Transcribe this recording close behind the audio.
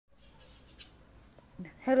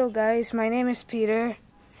Hello guys, my name is Peter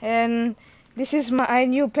and this is my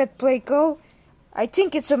new pet Pleco. I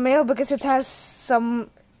think it's a male because it has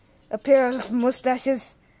a pair of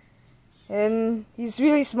mustaches and he's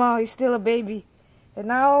really small, he's still a baby. And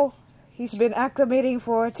now he's been acclimating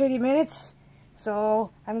for 30 minutes,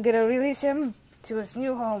 so I'm gonna release him to his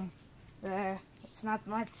new home. It's not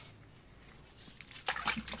much.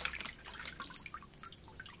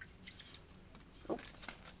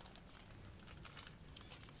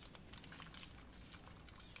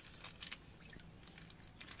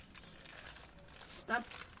 Stop.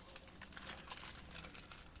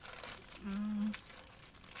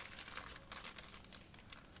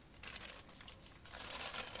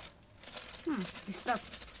 He stopped.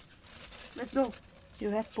 Let's go. You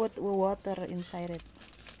have put water inside it.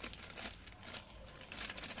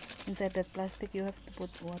 Inside that plastic you have to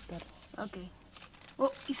put water. Okay.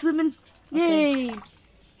 Oh, he's swimming. Okay. Yay!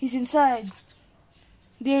 He's inside.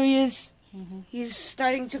 There he is. Mm-hmm. He's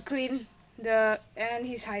starting to clean and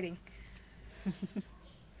he's hiding.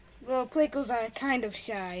 Well, Plecos are kind of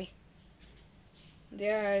shy. They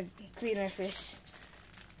are cleaner fish.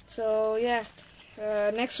 So yeah,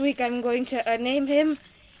 next week I'm going to name him.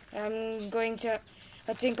 I'm going to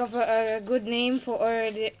think of a good name for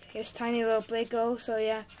his tiny little Pleco. So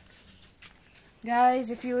yeah,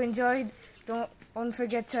 guys, if you enjoyed, don't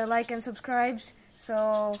forget to like and subscribe.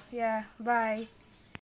 So yeah, bye.